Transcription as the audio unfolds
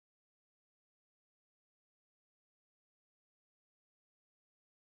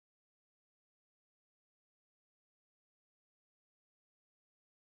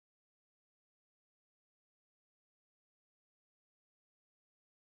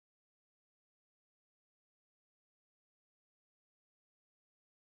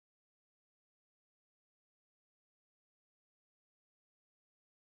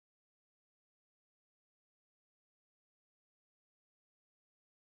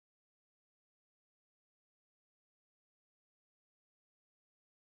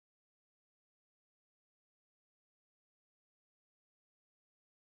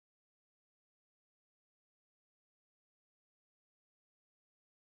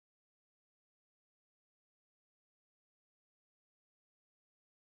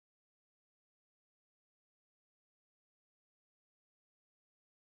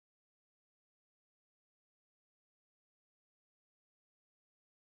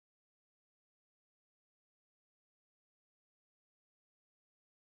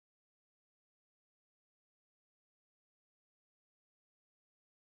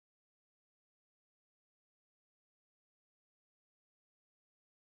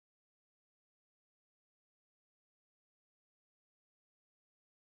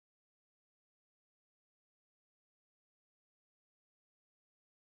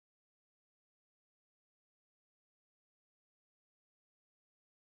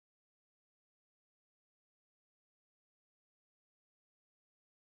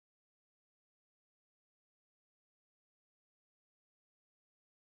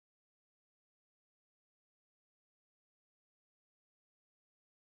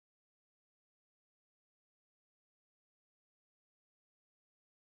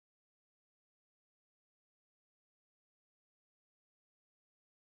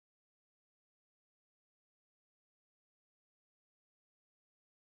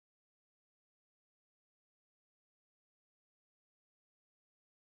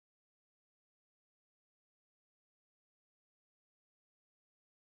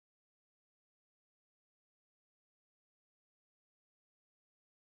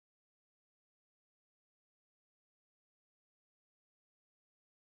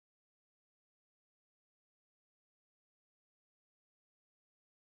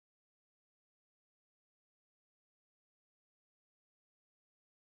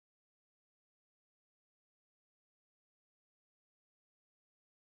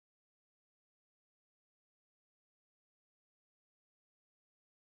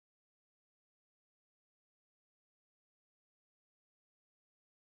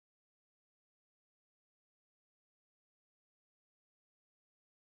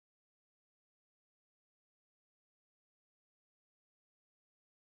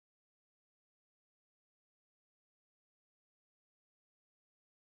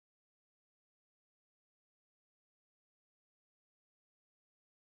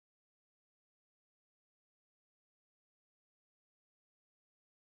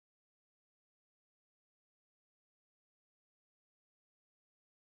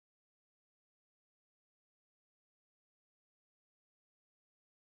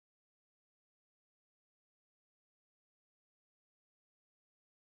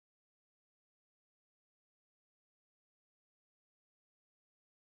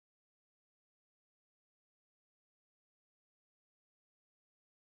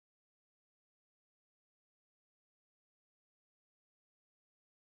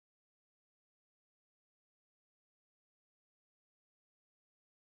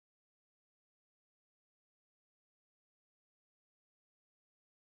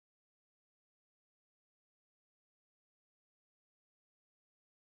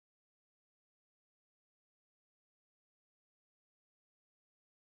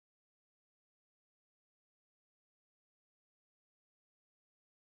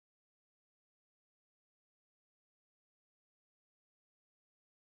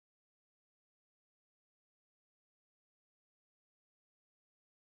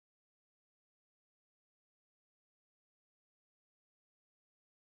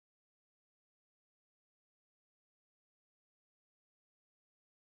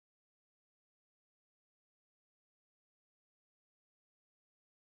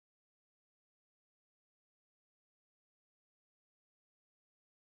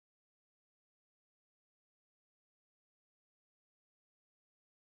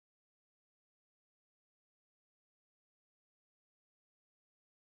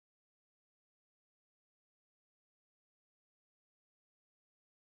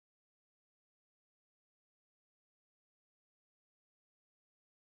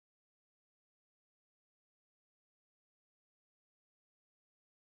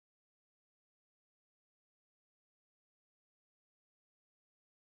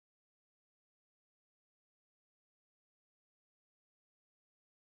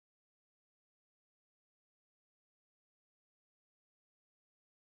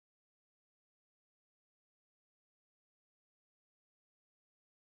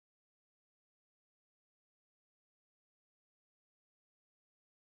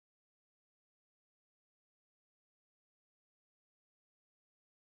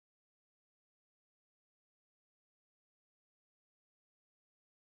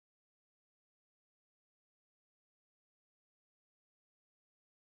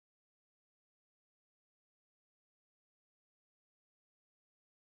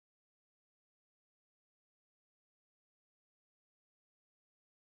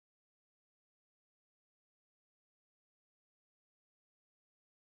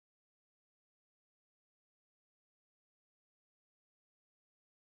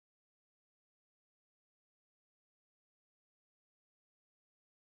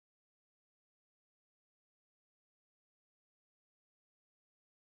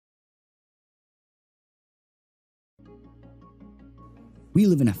We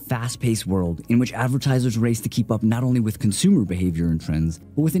live in a fast-paced world in which advertisers race to keep up not only with consumer behavior and trends,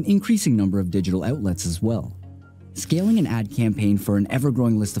 but with an increasing number of digital outlets as well. Scaling an ad campaign for an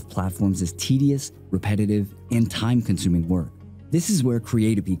ever-growing list of platforms is tedious, repetitive, and time-consuming work. This is where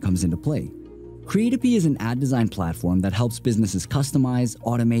Creatopy comes into play. Creatopy is an ad design platform that helps businesses customize,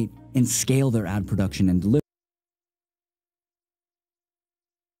 automate, and scale their ad production and delivery.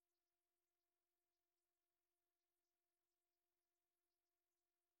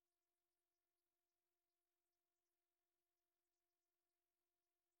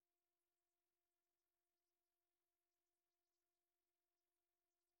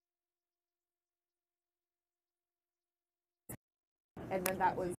 And then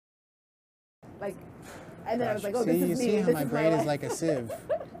that was like, and then I was like, oh, this is me. See how this my is brain life. is like a sieve.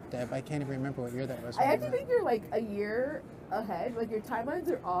 Deb, I can't even remember what year that was. I actually think you're like a year ahead. Like your timelines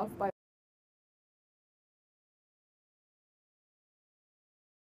are off by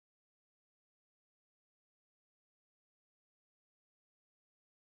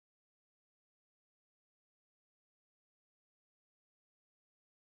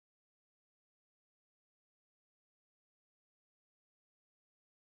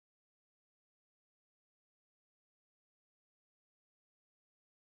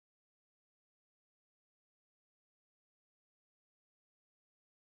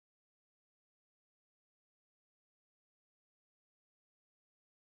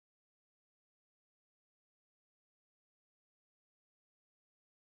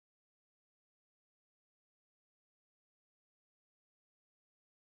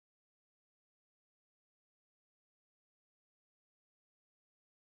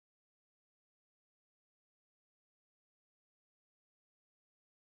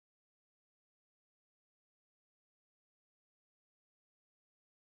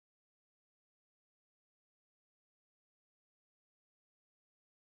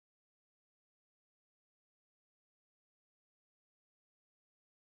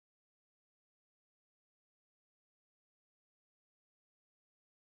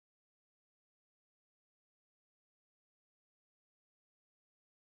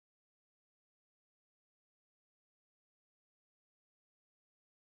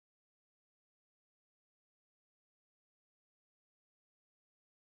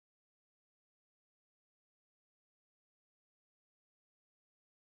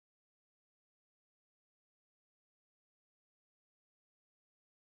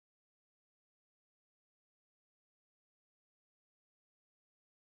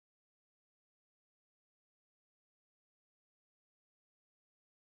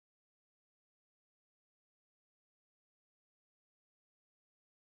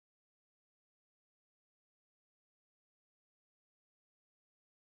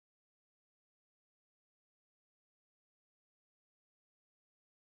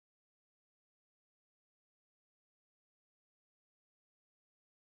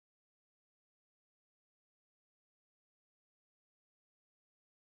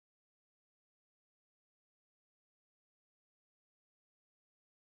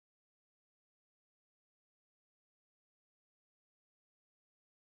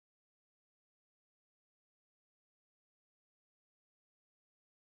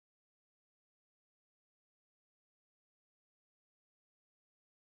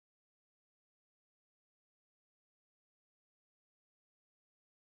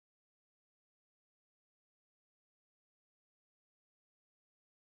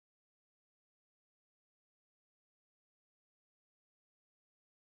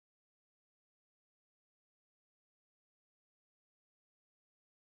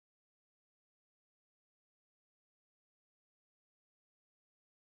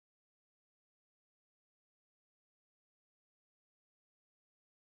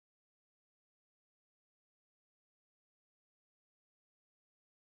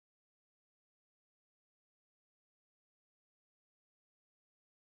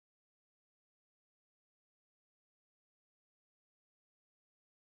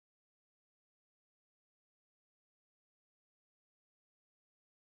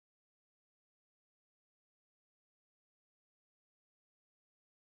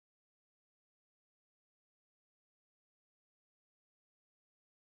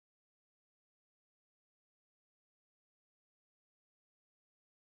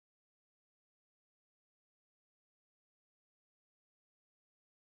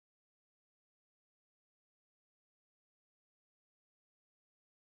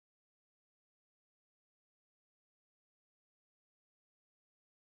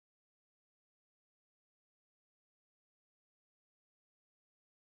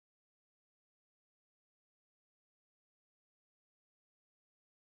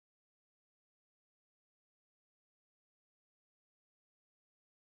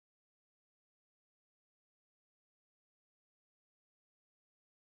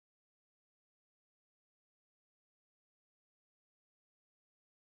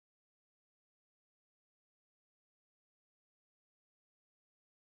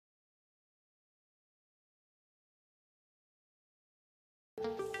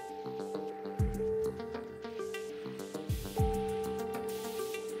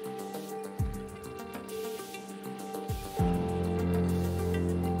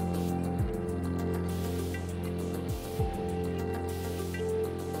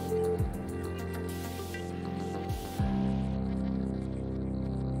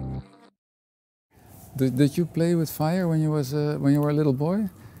Did you play with fire when you were a little boy?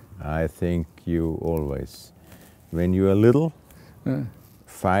 I think you always, when you are little,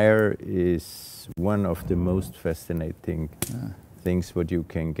 fire is one of the most fascinating things what you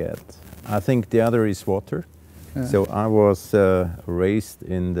can get. I think the other is water. So I was raised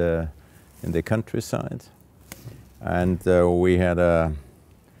in the countryside, and we had a,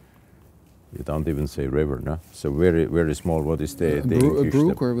 you don't even say river, no? So very small. What is the a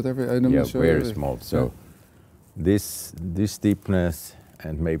brook or whatever? I don't know. Yeah, very small. So this deepness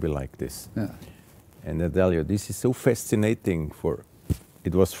and maybe like this. Yeah. And I tell you, this is so fascinating.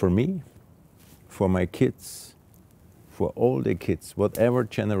 It was for me, for my kids, for all the kids, whatever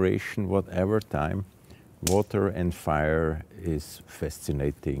generation, whatever time. Water and fire is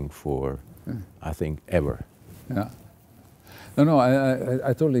fascinating for, I think, ever. Yeah. No,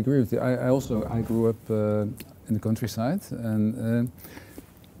 I totally agree with you. I grew up in the countryside, and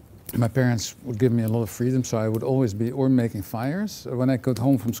my parents would give me a lot of freedom, so I would always be or making fires. When I got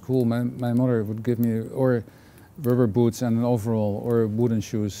home from school, my mother would give me or rubber boots and an overall or wooden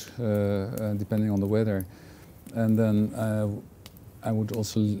shoes, depending on the weather. And then I would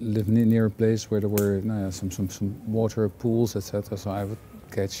also live near a place where there were some water pools, etc. So I would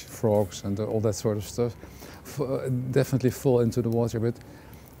catch frogs and all that sort of stuff. Definitely fall into the water, but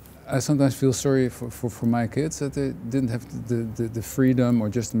I sometimes feel sorry for my kids that they didn't have the freedom or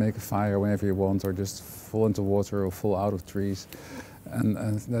just make a fire whenever you want, or just fall into water or fall out of trees,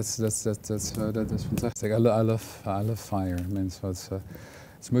 and that's fantastic. I love fire. I mean, so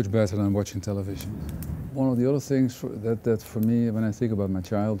it's much better than watching television. One of the other things that for me, when I think about my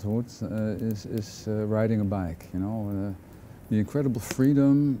childhood, is riding a bike. You know, the incredible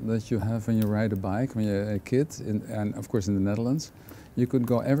freedom that you have when you ride a bike when you're a kid, and of course in the Netherlands, you could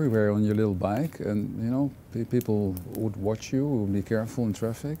go everywhere on your little bike, and you know, people would watch you, would be careful in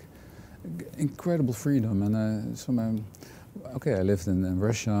traffic. Incredible freedom, and okay, I lived in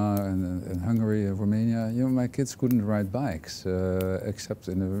Russia and in Hungary and Romania. You know, my kids couldn't ride bikes except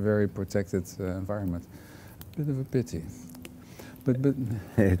in a very protected environment. Bit of a pity, but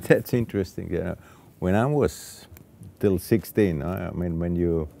that's interesting. You know, when I was till 16, I mean, when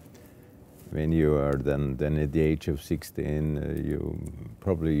you are then at the age of 16,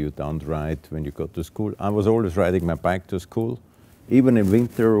 you don't ride when you go to school. I was always riding my bike to school, even in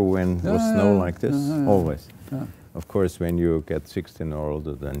winter when it was snow like this, always. Yeah. Of course, when you get 16 or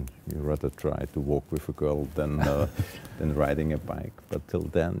older, then you rather try to walk with a girl than riding a bike. But till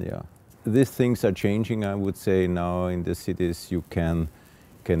then, yeah. These things are changing, I would say. Now in the cities you can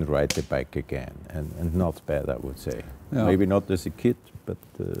ride the bike again, and not bad, I would say. Yeah. Maybe not as a kid, but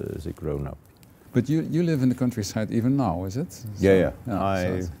as a grown-up. But you live in the countryside even now, is it? Yeah.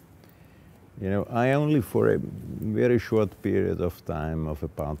 You know, I only for a very short period of time, of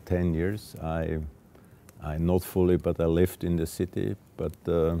about 10 years, I not fully, but I lived in the city. But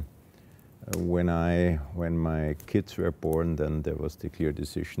when my kids were born, then there was the clear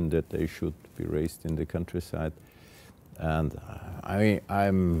decision that they should be raised in the countryside. And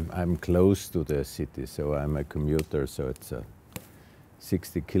I'm close to the city, so I'm a commuter, so it's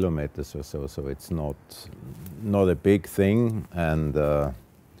 60 kilometers or so, so it's not a big thing. And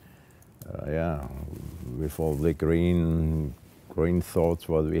yeah, with all the green thoughts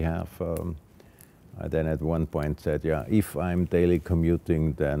what we have, I then at one point said, yeah, if I'm daily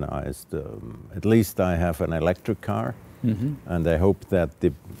commuting, then at least I have an electric car, and I hope that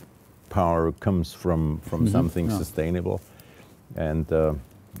the power comes from something sustainable, and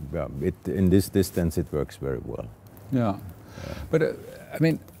in this distance it works very well. Yeah, but I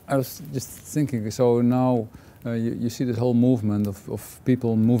mean, I was just thinking. So now you see this whole movement of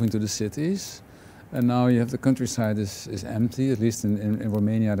people moving to the cities, and now you have the countryside is empty. At least in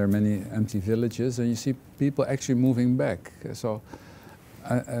Romania, there are many empty villages, and you see people actually moving back. So,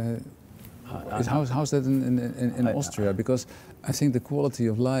 how's that in Austria? Because I think the quality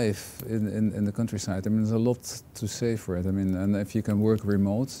of life in the countryside, I mean, there's a lot to say for it. I mean, and if you can work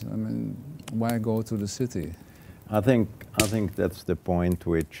remote, I mean, why go to the city? I think that's the point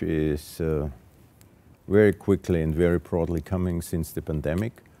which is very quickly and very broadly coming since the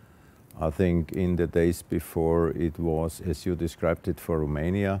pandemic. I think in the days before it was, as you described it for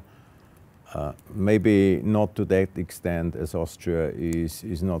Romania, maybe not to that extent, as Austria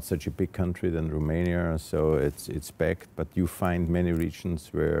is not such a big country than Romania, so it's packed. But you find many regions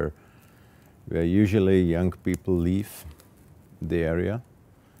where usually young people leave the area,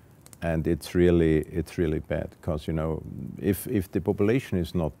 and it's really bad, because you know, if the population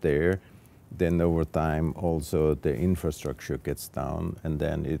is not there, then over time also the infrastructure gets down, and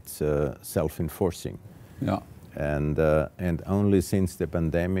then it's self-enforcing. Yeah. And only since the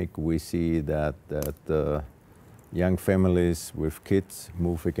pandemic we see that young families with kids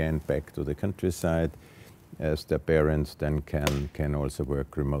move again back to the countryside, as their parents then can also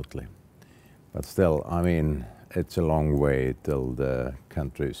work remotely. But still, I mean, it's a long way till the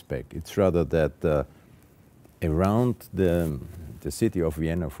country is back. It's rather that around the city of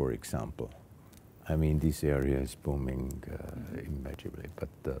Vienna, for example, I mean, this area is booming immeasurably. But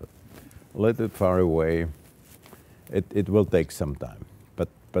a little far away, it will take some time.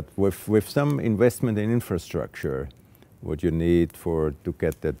 But with some investment in infrastructure, what you need to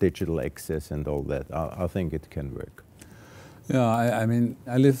get the digital access and all that, I think it can work. Yeah, I mean,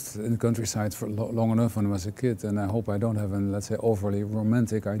 I lived in the countryside for long enough when I was a kid, and I hope I don't have an, let's say, overly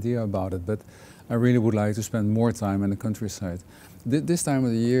romantic idea about it, but I really would like to spend more time in the countryside. This time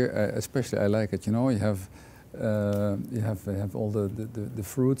of the year, especially, I like it. You know, you have all the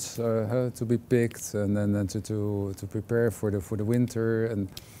fruits to be picked, and then to prepare for the winter, and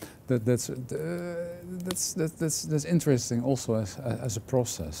that's interesting also as a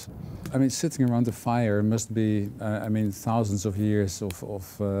process. I mean, sitting around the fire must be, I mean, thousands of years of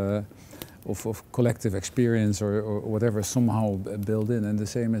collective experience or whatever somehow built in, and the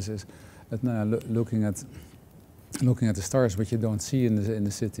same as now looking at the stars, which you don't see in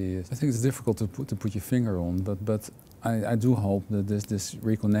the city. I think it's difficult to put your finger on, but I do hope that this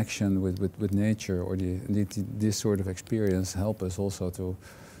reconnection with nature, or this sort of experience, help us also to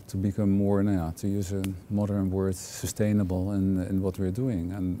become more, to use a modern word, sustainable in what we're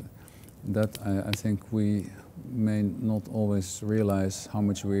doing. And that I think we may not always realize how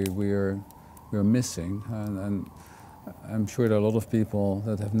much we're missing. And I'm sure there are a lot of people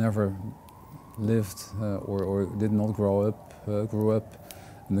that have never lived or did not grew up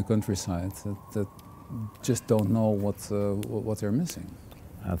in the countryside that just don't know what they're missing.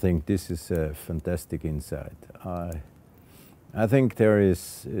 I think this is a fantastic insight. I think there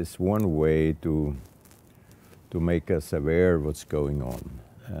is one way to make us aware what's going on,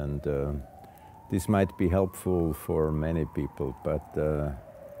 and this might be helpful for many people, but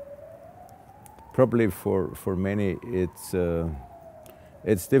probably for many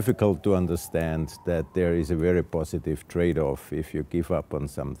it's difficult to understand that there is a very positive trade-off if you give up on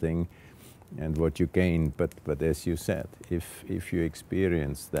something and what you gain. But as you said, if you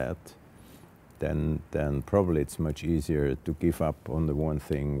experience that, then probably it's much easier to give up on the one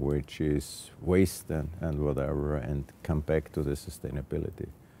thing which is waste and whatever, and come back to the sustainability.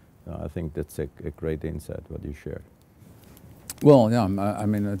 I think that's a great insight what you shared. Well, yeah, I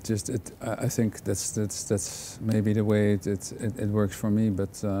mean, I think that's maybe the way it works for me.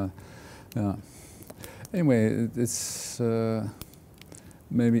 But yeah. Anyway, it's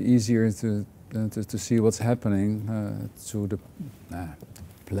maybe easier to see what's happening to the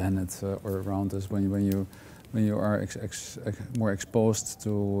planet or around us when you are more exposed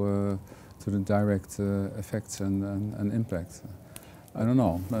to the direct effects and impact. I don't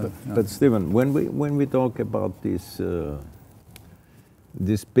know. But Stephen, when we talk about this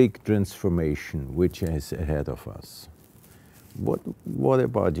big transformation which is ahead of us, what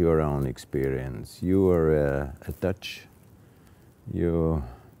about your own experience? You are a Dutch. You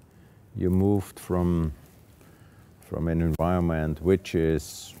moved from an environment which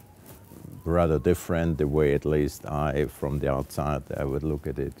is rather different, the way at least I, from the outside, I would look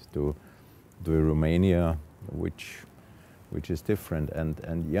at it, to Romania, which is different.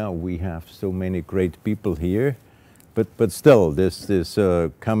 And yeah, we have so many great people here, but still, this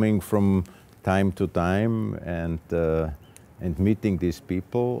coming from time to time and meeting these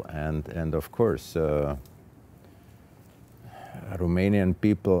people, and of course, Romanian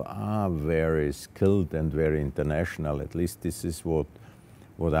people are very skilled and very international. At least this is what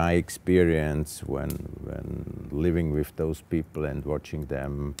I experience when living with those people and watching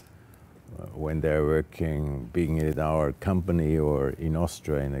them when they're working, being in our company or in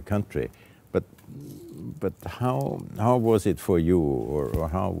Austria, in a country. But how was it for you, or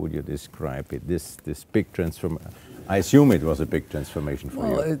how would you describe it? This big transformation. I assume it was a big transformation for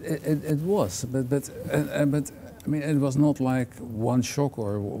you. Well, it was, but I mean, it was not like one shock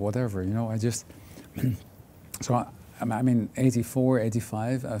or whatever, you know. I just so I mean, 84,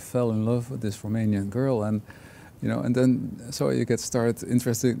 85, I fell in love with this Romanian girl, and you know, and then so you start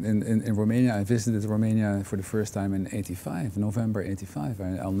interested in Romania. I visited Romania for the first time in 85, November 85.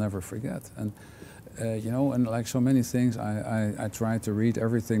 I'll never forget. And you know, and like so many things, I tried to read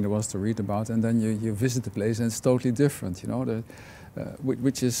everything there was to read about, and then you visit the place and it's totally different, you know,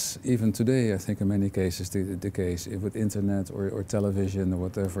 which is even today, I think, in many cases the case with internet or television or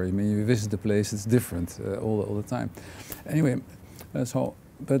whatever. I mean, you visit the place, it's different all the time. Anyway, so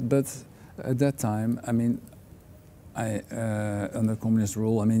but at that time, I mean, under communist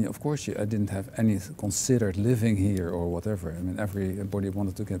rule, I mean, of course, I didn't have any considered living here or whatever. I mean, everybody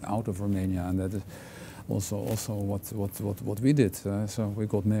wanted to get out of Romania, and that is also what we did. So we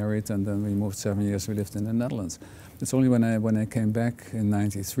got married, and then we moved 7 years. We lived in the Netherlands. It's only when I came back in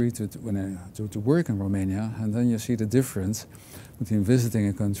 '93 to work in Romania, and then you see the difference between visiting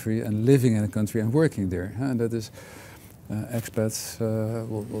a country and living in a country and working there. And that is. Expats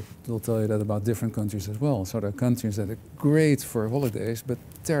will tell you that about different countries as well. So there are countries that are great for holidays, but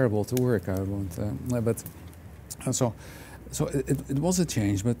terrible to work. So it was a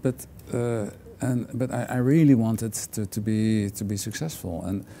change, but I really wanted to be successful,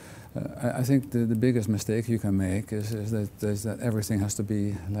 and I think the biggest mistake you can make is that everything has to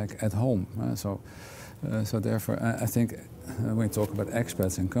be like at home. So therefore, I think when we talk about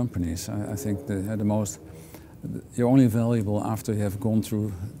expats and companies, I think the most. You're only valuable after you have gone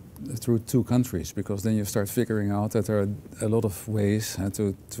through 2 countries, because then you start figuring out that there are a lot of ways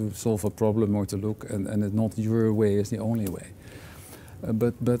to solve a problem or to look, and not your way is the only way.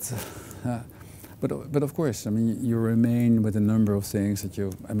 But of course, I mean, you remain with a number of things that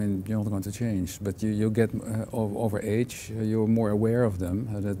you're not going to change. But you get over age, you're more aware of them.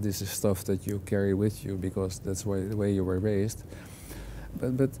 That this is stuff that you carry with you because that's the way you were raised.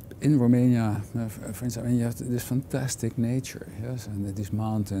 But in Romania, for instance, I mean, you have this fantastic nature, yes, and these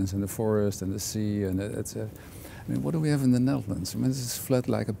mountains and the forest and the sea, and it's. I mean, what do we have in the Netherlands? I mean, it's flat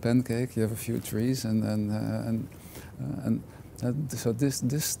like a pancake. You have a few trees, so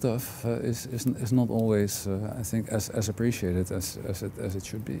this stuff is not always, I think, as appreciated as it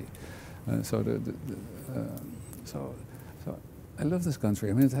should be. So I love this country.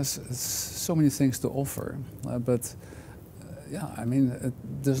 I mean, it has so many things to offer, but. Yeah, I mean, it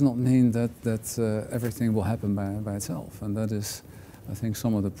does not mean that everything will happen by itself, and that is, I think,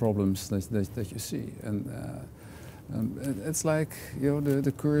 some of the problems that you see. And it's like, you know,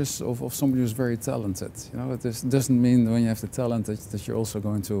 the curse of somebody who's very talented. You know, it doesn't mean when you have the talent that you're also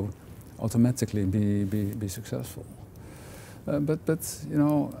going to automatically be successful. But you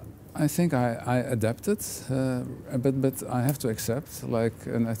know, I think I adapted, but I have to accept, like,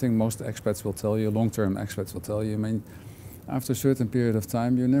 and I think most expats will tell you, long-term expats will tell you, I mean, after a certain period of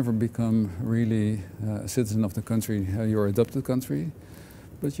time, you never become really a citizen of the country, your adopted country,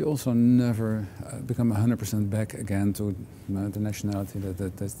 but you also never become 100% back again to the nationality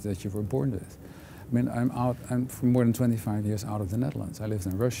that you were born with. I mean, I'm for more than 25 years out of the Netherlands. I lived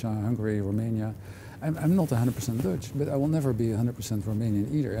in Russia, Hungary, Romania. I'm not 100% Dutch, but I will never be 100%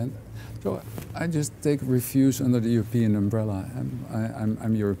 Romanian either. And so I just take refuge under the European umbrella.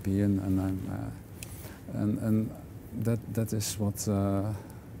 I'm European, and that is what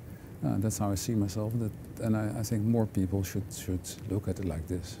that's how I see myself. And I think more people should look at it like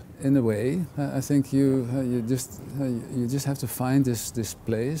this. In a way, I think you just have to find this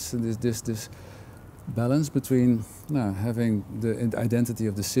place, this balance between having the identity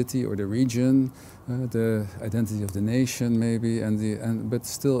of the city or the region, the identity of the nation maybe, but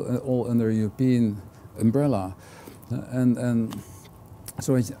still all under a European umbrella, and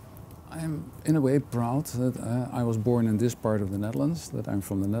so I'm in a way proud that I was born in this part of the Netherlands, that I'm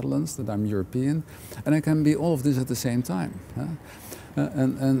from the Netherlands, that I'm European, and I can be all of this at the same time.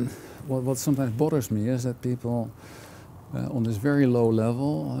 And what sometimes bothers me is that people on this very low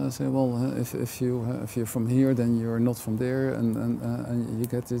level say, well, if you're from here, then you're not from there, and you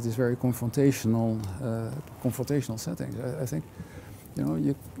get this very confrontational settings. I think, you know,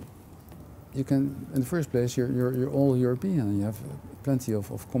 you can, in the first place, you're all European, and you have plenty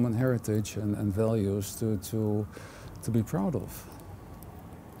of common heritage and values to be proud of.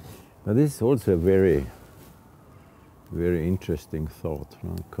 But this is also a very, very interesting thought,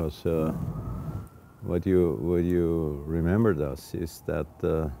 because what you remembered us is that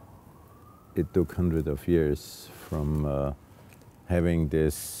it took hundreds of years from having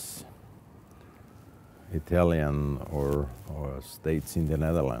this Italian or states in the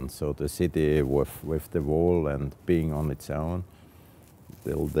Netherlands, so the city with the wall and being on its own,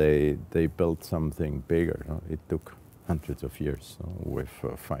 till they built something bigger. It took hundreds of years with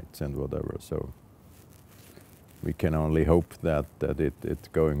fights and whatever. So we can only hope that it's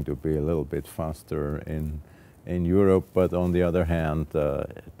going to be a little bit faster in Europe. But on the other hand,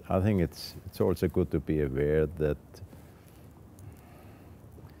 I think it's also good to be aware that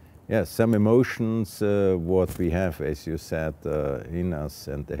some emotions, what we have, as you said, in us,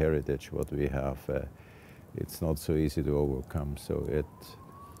 and the heritage what we have, it's not so easy to overcome. So it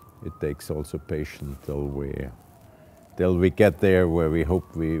takes also patience till we get there where we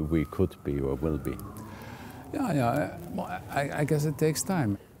hope we could be or will be. Yeah. Well, I guess it takes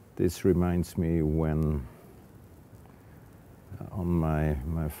time. This reminds me when on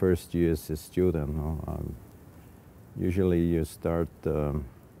my first year as a student. No? Usually you start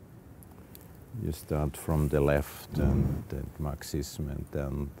from the left and Marxism, and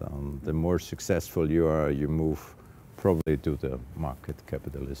then the more successful you are, you move probably to the market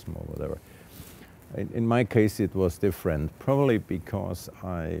capitalism or whatever. In my case, it was different, probably because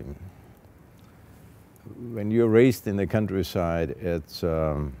when you're raised in the countryside, it's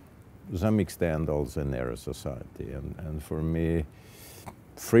to some extent also a narrow society, and for me,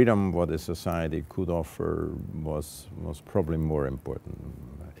 freedom, what a society could offer, was probably more important.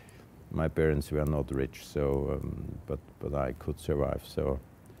 My parents were not rich, so but I could survive, so,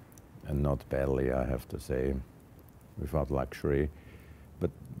 and not badly, I have to say, without luxury.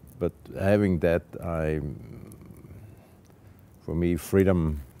 But having that, for me,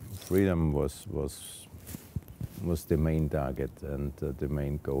 freedom was the main target and the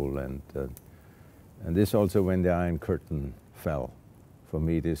main goal, and this also when the Iron Curtain fell. For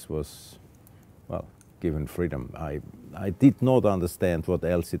me, this was, well, given freedom. I did not understand what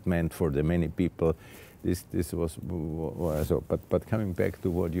else it meant for the many people. This was what I saw. But coming back to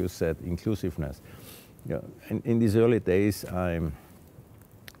what you said, inclusiveness. Yeah, in these early days,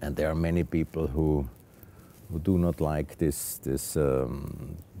 and there are many people who do not like this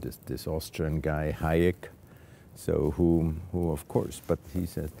Austrian guy Hayek, so who of course, but he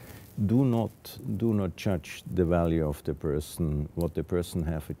said, do not judge the value of the person, what the person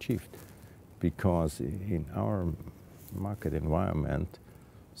have achieved, because in our market environment,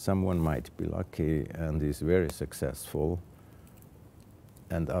 someone might be lucky and is very successful,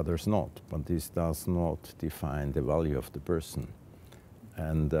 and others not. But this does not define the value of the person.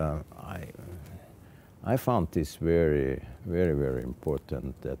 And I found this very, very, very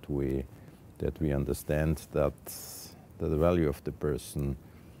important, that we understand that the value of the person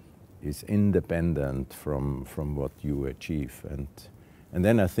is independent from what you achieve. And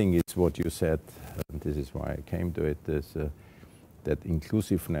then I think it's what you said, and this is why I came to it, is that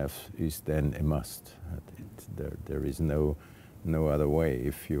inclusiveness is then a must. There is no other way.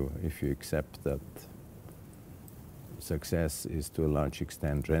 If you accept that success is to a large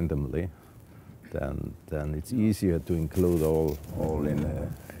extent randomly, then it's easier to include all in a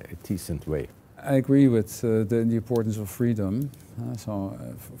decent way. I agree with the importance of freedom.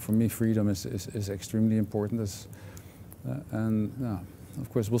 For me, freedom is extremely important. And of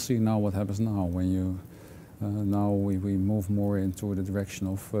course, we'll see now what happens now when you. Now we move more into the direction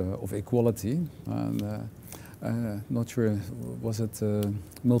of equality. And not sure, was it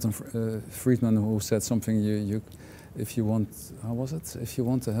Milton Friedman who said something? If you want, how was it? If you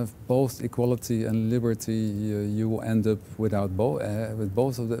want to have both equality and liberty, you end up without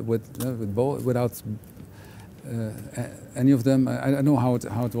without any of them. I don't know how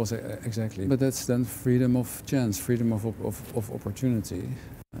it was exactly, but that's then freedom of chance, freedom of opportunity.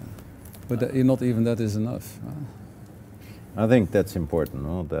 But not even that is enough. I think that's important,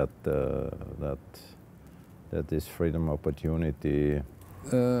 no? That this freedom opportunity.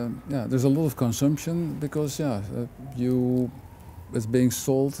 Yeah, there's a lot of consumption because it's being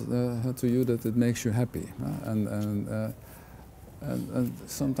sold to you that it makes you happy, and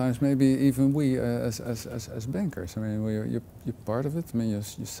sometimes maybe even we as bankers. I mean, you're part of it. I mean, you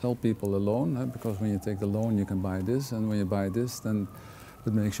sell people a loan because when you take the loan, you can buy this, and when you buy this, then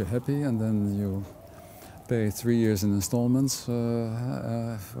it makes you happy, and then you pay 3 years in installments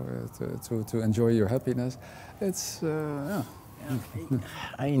to enjoy your happiness. It's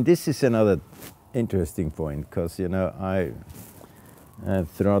I mean, this is another interesting point, because I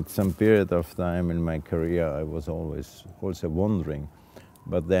throughout some period of time in my career, I was always also wondering,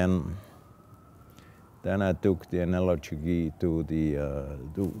 but then I took the analogy to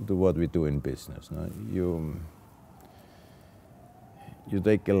to what we do in business. No? You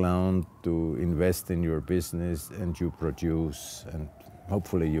take a loan to invest in your business, and you produce, and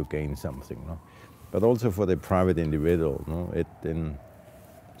hopefully you gain something. No? But also for the private individual, no?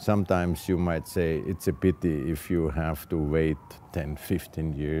 Sometimes you might say it's a pity if you have to wait 10,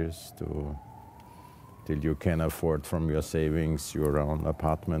 15 years till you can afford from your savings your own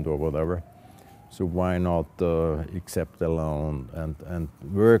apartment or whatever. So why not accept a loan and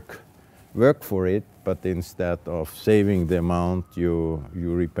work for it, but instead of saving the amount, you're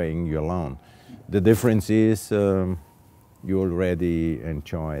repaying your loan. The difference is you already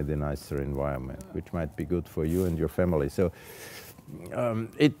enjoy the nicer environment, which might be good for you and your family. So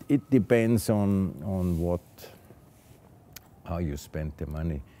it depends on how you spend the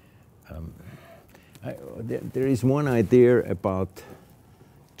money. There is one idea about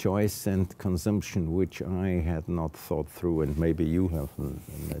choice and consumption which I had not thought through, and maybe you have an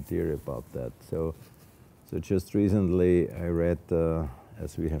idea about that. So So just recently I read,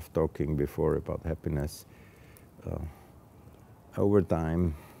 as we have talking before about happiness, over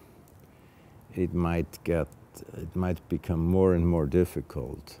time it might become more and more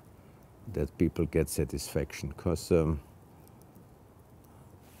difficult that people get satisfaction, because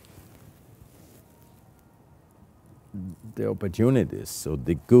the opportunities, so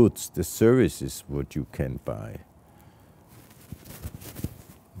the goods, the services, what you can buy,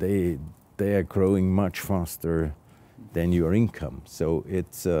 they are growing much faster than your income. So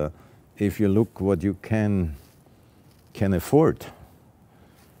it's if you look what you can afford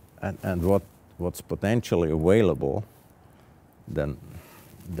and what's potentially available, then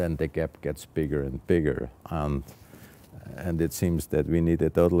the gap gets bigger and bigger, and it seems that we need a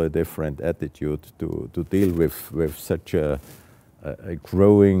totally different attitude to deal with such a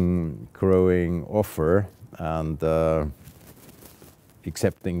growing offer, and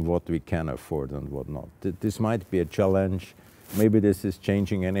accepting what we can afford and what not. This might be a challenge. Maybe this is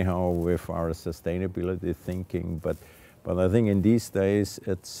changing anyhow with our sustainability thinking, but I think in these days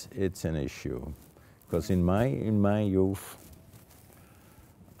it's an issue, because in my youth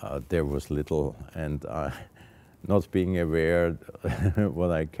there was little, and not being aware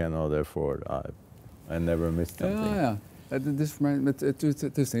what I cannot afford, I never missed something. Yeah. This two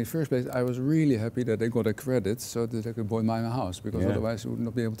things. First place, I was really happy that I got a credit so that I could buy my house, because otherwise I would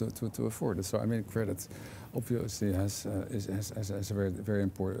not be able to afford it. So I mean, credit obviously has a very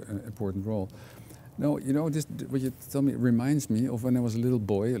important role. No, you know, this, what you tell me reminds me of when I was a little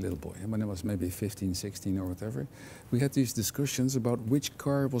boy, when I was maybe 15, 16 or whatever. We had these discussions about which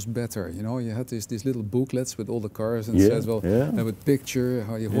car was better. You know, you had these little booklets with all the cars, and it says, well, with picture,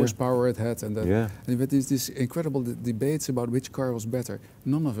 how your horsepower it had, and and we had these incredible debates about which car was better.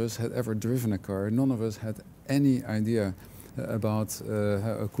 None of us had ever driven a car. None of us had any idea about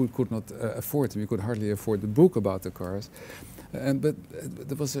could not afford them. We could hardly afford the book about the cars. But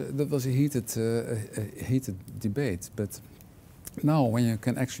that was a heated debate. But now, when you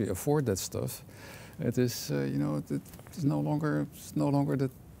can actually afford that stuff, it is you know, it's no longer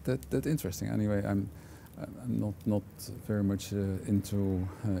that interesting. Anyway, I'm not very much into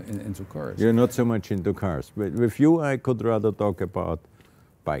cars. You're not so much into cars. With you, I could rather talk about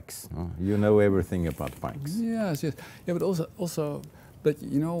bikes. You know everything about bikes. Yes. Yeah, but also, but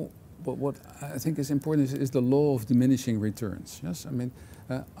you know. What I think is important is the law of diminishing returns. Yes, I mean,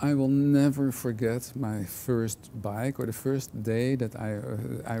 I will never forget my first bike, or the first day that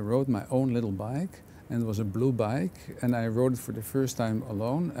I rode my own little bike, and it was a blue bike, and I rode it for the first time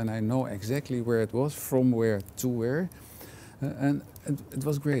alone, and I know exactly where it was, from where to where, and it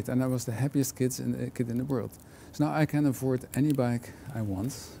was great, and I was the happiest kid in the world. So now I can afford any bike I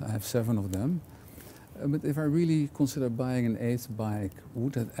want. I have 7 of them. But if I really consider buying an 8th bike,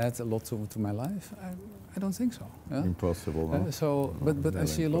 would that add a lot to my life? I don't think so. Yeah? Impossible. No? But I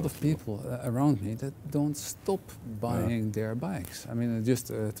see a lot of people around me that don't stop buying their bikes. I mean, just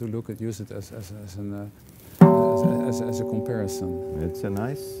to use it as a comparison. It's a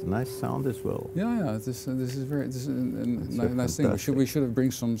nice sound as well. Yeah. This is a nice thing. We should have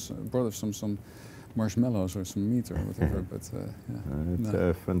brought some marshmallows or some meat or whatever. But it's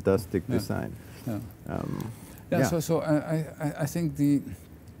a fantastic design. So I think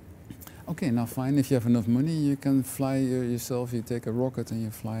okay, now fine, if you have enough money, you can fly yourself, you take a rocket and you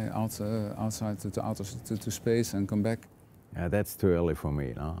fly outside to space and come back. Yeah, that's too early for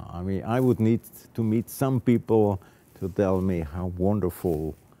me. No? I mean, I would need to meet some people to tell me how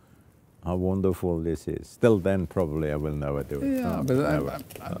wonderful this is. Still then, probably I will never do it. Yeah, but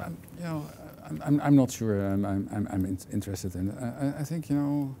I'm not sure I'm interested in it. I think, you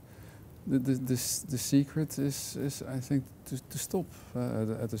know, the secret is I think to stop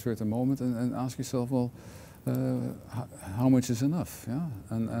at a certain moment and ask yourself, well, how much is enough? Yeah,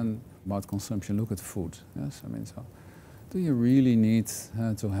 and about consumption, look at food. Yes, I mean, so do you really need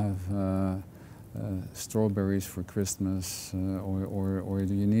to have strawberries for Christmas, or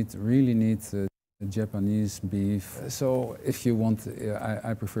do you really need Japanese beef? So if you want,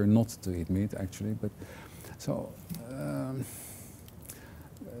 I prefer not to eat meat actually, but so.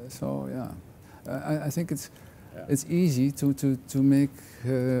 So yeah, I think it's easy to make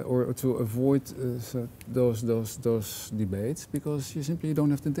or to avoid those debates, because you simply don't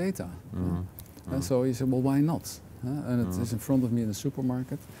have the data. And so you say, well, why not? And it is in front of me in the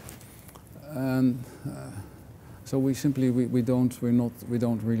supermarket, and so we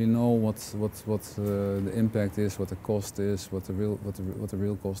don't really know what the impact is, what the cost is, what the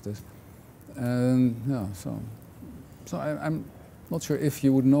real cost is, and yeah, so I'm not sure if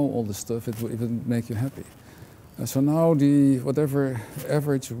you would know all the stuff, it would make you happy. So now whatever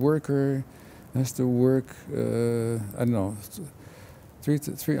average worker has to work, I don't know,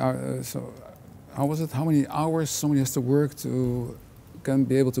 3 hours. So how was it? How many hours somebody has to work to can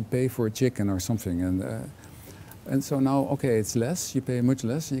be able to pay for a chicken or something? And so now, okay, it's less. You pay much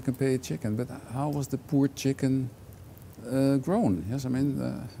less. You can pay a chicken. But how was the poor chicken grown? Yes, I mean,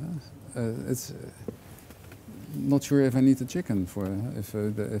 it's not sure if I need a chicken for if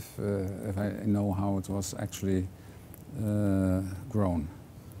I know how it was actually grown.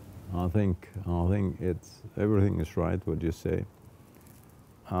 I think it's everything is right what you say.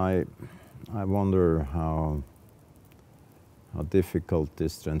 I wonder how difficult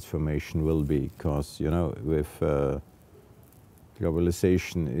this transformation will be, because you know, with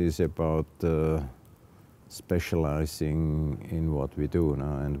globalization is about specializing in what we do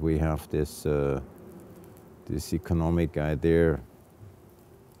now, and we have this this economic idea.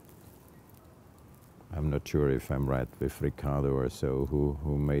 I'm not sure if I'm right with Ricardo or so,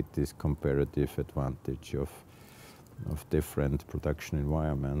 who made this comparative advantage of different production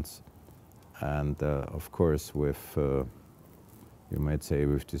environments, and of course with you might say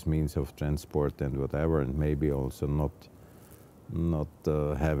with this means of transport and whatever, and maybe also not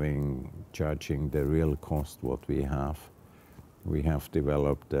charging the real cost what we have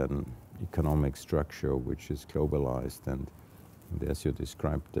developed an economic structure which is globalized, and as you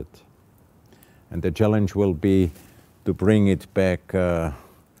described it. And the challenge will be to bring it back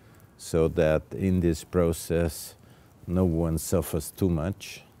so that in this process no one suffers too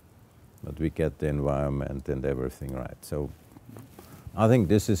much, but we get the environment and everything right. So I think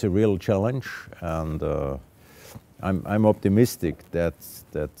this is a real challenge, and I'm optimistic that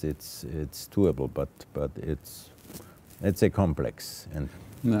it's doable, but it's a complex and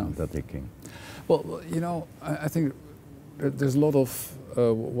undertaking. Well, you know, I think there's a lot of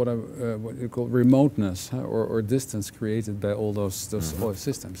what you call remoteness or distance created by all those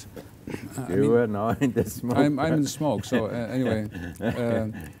systems. You are now in the smoke. I'm in the smoke. So anyway,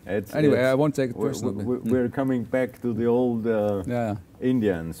 I won't take it personally. We're coming back to the old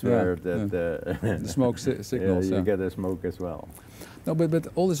Indians, where the smoke signals. You get a smoke as well. No, but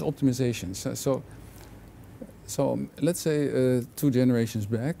all these optimizations. So let's say 2 generations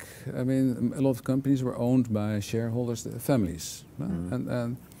back, I mean, a lot of companies were owned by shareholders, families.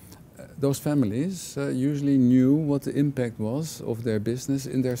 And those families usually knew what the impact was of their business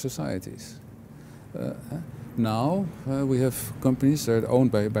in their societies. Now we have companies that are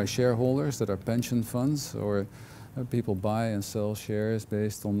owned by shareholders, that are pension funds, or people buy and sell shares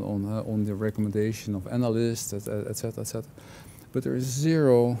based on the recommendation of analysts, etc., etc. But there is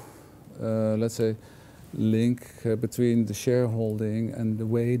zero, let's say, link between the shareholding and the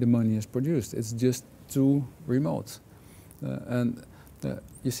way the money is produced. It's just too remote. And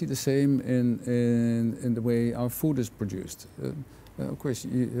you see the same in the way our food is produced. Of course,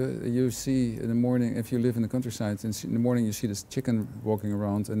 you see in the morning, if you live in the countryside, in the morning you see this chicken walking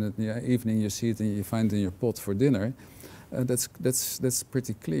around, and in the evening you see it and you find it in your pot for dinner. That's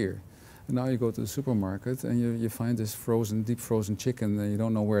pretty clear. And now you go to the supermarket and you find this deep frozen chicken, and you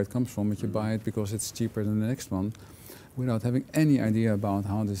don't know where it comes from, but you buy it because it's cheaper than the next one, without having any idea about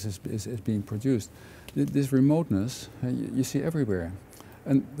how this is being produced. This remoteness you see everywhere.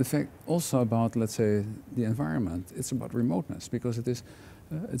 And the fact also about, let's say, the environment, it's about remoteness, because it's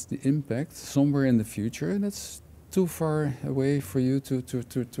the impact somewhere in the future that's too far away for you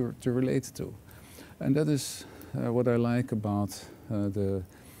to relate to. And that is what I like about the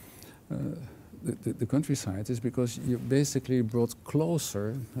countryside, is because you basically brought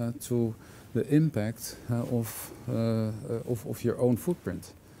closer to the impact of your own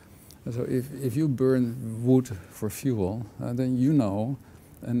footprint. So if you burn wood for fuel, then you know,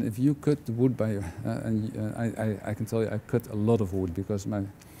 and if you cut the wood by, I can tell you I cut a lot of wood, because my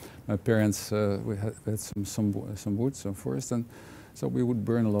parents, we had some wood, some forest, and so we would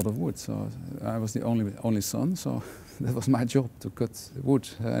burn a lot of wood. So I was the only son, so that was my job, to cut wood,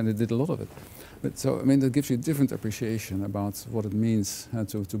 and I did a lot of it. But so, I mean, that gives you a different appreciation about what it means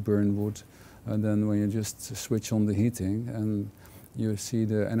to burn wood than when you just switch on the heating and you see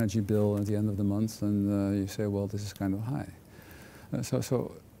the energy bill at the end of the month, and you say, well, this is kind of high.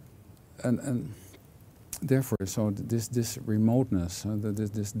 And therefore, so this remoteness,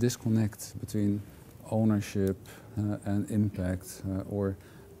 this disconnect between ownership and impact, or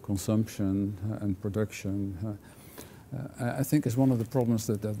consumption and production, I think is one of the problems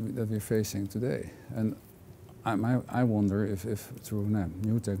that we're facing today. And I wonder if through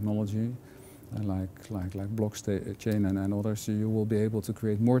new technology, like blockchain and others, you will be able to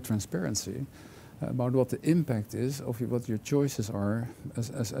create more transparency about what the impact is of what your choices are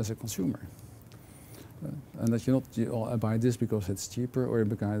as a consumer. And that you're not, I buy this because it's cheaper, or I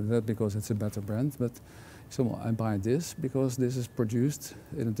buy that because it's a better brand, but so well, I buy this because this is produced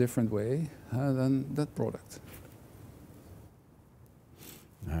in a different way than that product.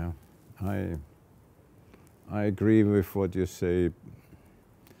 Yeah, I agree with what you say.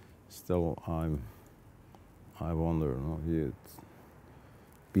 Still, I wonder.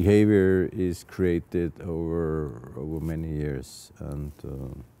 Behavior is created over many years, and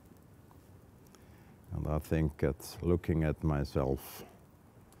I think that looking at myself,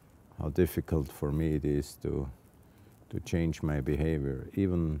 how difficult for me it is to change my behavior,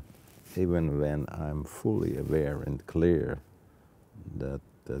 even when I'm fully aware and clear that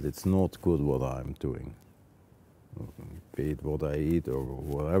it's not good what I'm doing, be it what I eat or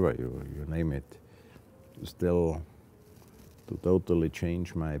whatever you name it. Still, to totally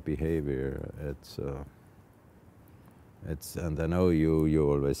change my behavior, it's and I know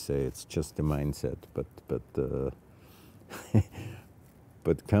you always say it's just a mindset, but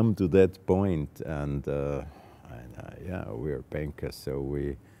but come to that point, and yeah, we're bankers, so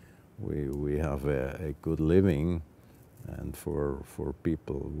we have a good living, and for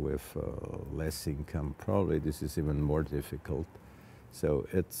people with less income, probably this is even more difficult. So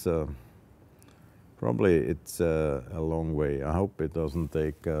it's probably it's a long way. I hope it doesn't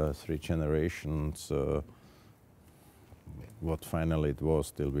take 3 generations. What finally it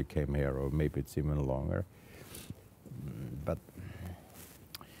was till we came here, or maybe it's even longer. But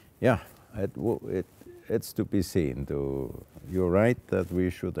yeah, it's to be seen. You're right that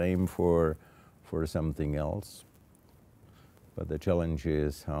we should aim for something else, but the challenge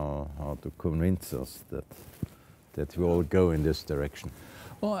is how to convince us that we all go in this direction.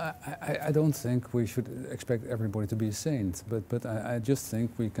 Well, I don't think we should expect everybody to be a saint, but I just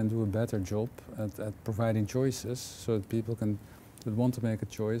think we can do a better job at providing choices, so that people that want to make a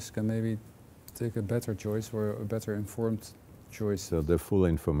choice can maybe take a better choice, or a better informed choice. So the full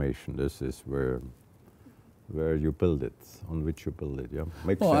information, this is where you build it, on which you build it, yeah?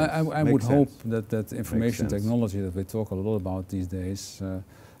 Makes well, sense. I would sense. hope that information technology that we talk a lot about these days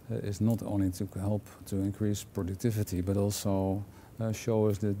is not only to help to increase productivity, but also show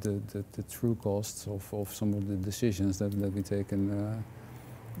us the true costs of some of the decisions that we take in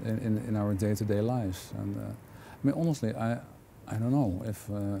our day-to-day lives. And I mean, honestly, I don't know if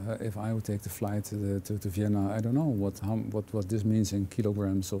I would take the flight to Vienna. I don't know what this means in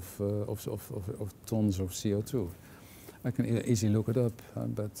kilograms of tons of CO2. I can easily look it up,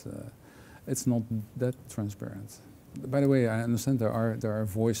 but it's not that transparent. By the way, I understand there are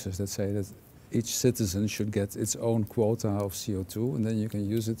voices that say that each citizen should get its own quota of CO2, and then you can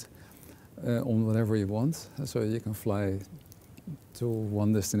use it on whatever you want. So you can fly to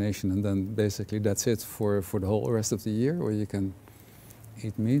one destination, and then basically that's it for the whole rest of the year. Or you can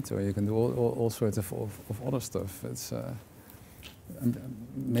eat meat, or you can do all sorts of other stuff. It's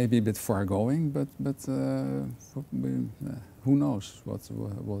maybe a bit far going, but who knows what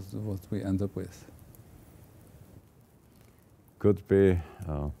we end up with. Could be.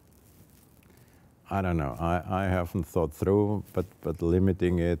 I don't know. I haven't thought through, but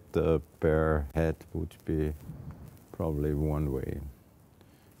limiting it per head would be probably one way.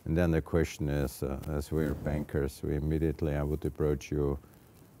 And then the question is, as we're bankers, I would approach you,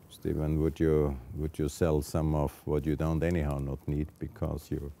 Stephen. Would you sell some of what you don't anyhow not need, because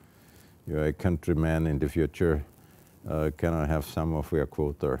you're a countryman in the future? Can I have some of your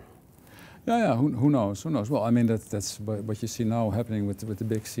quota? Yeah. Who knows? Who knows? Well, I mean that's what you see now happening with the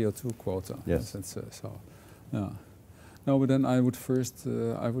big CO2 quota. Yes. So, yeah. No, but then I would first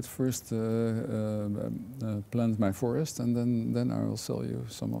plant my forest, and then I will sell you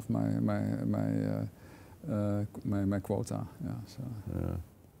some of my quota. Yeah. So. Yeah.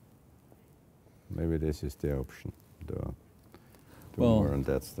 Maybe this is the option. Do well, more on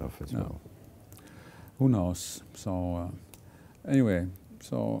that stuff as well. Who knows? So anyway,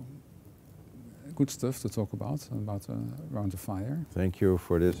 so. Good stuff to talk about around the fire. Thank you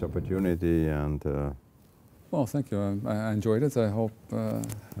for this opportunity, and well, thank you. I enjoyed it. I hope I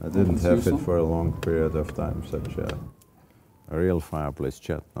didn't have it for a long period of time, such a real fireplace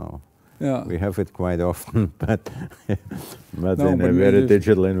chat now. Yeah, we have it quite often, but no, in a very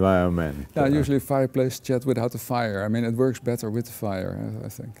digital environment. Yeah, usually fireplace chat without the fire. I mean, it works better with the fire, I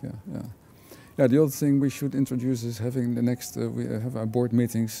think. Yeah. Yeah, the other thing we should introduce is having the next, we have our board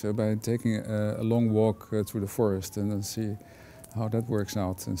meetings by taking a long walk through the forest, and then see how that works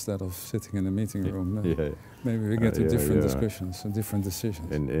out instead of sitting in a meeting room. Maybe we get to different discussions and different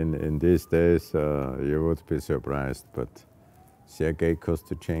decisions. In these days, you would be surprised, but Sergei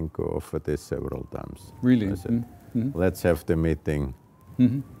Kostychenko offered this several times. Really? I said, let's have the meeting.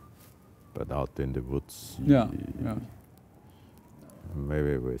 but out in the woods, Yeah, yeah.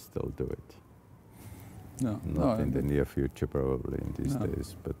 maybe we still do it. No, Not no, in the near future, probably in these No.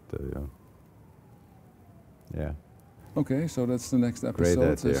 days, but yeah. Yeah. Okay, so that's the next Great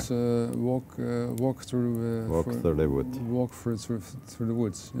episode. idea. Is walk through Walk through the wood. Walk through the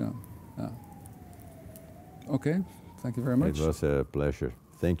woods. Yeah, yeah. Okay, thank you very much. It was a pleasure.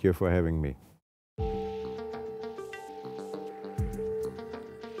 Thank you for having me.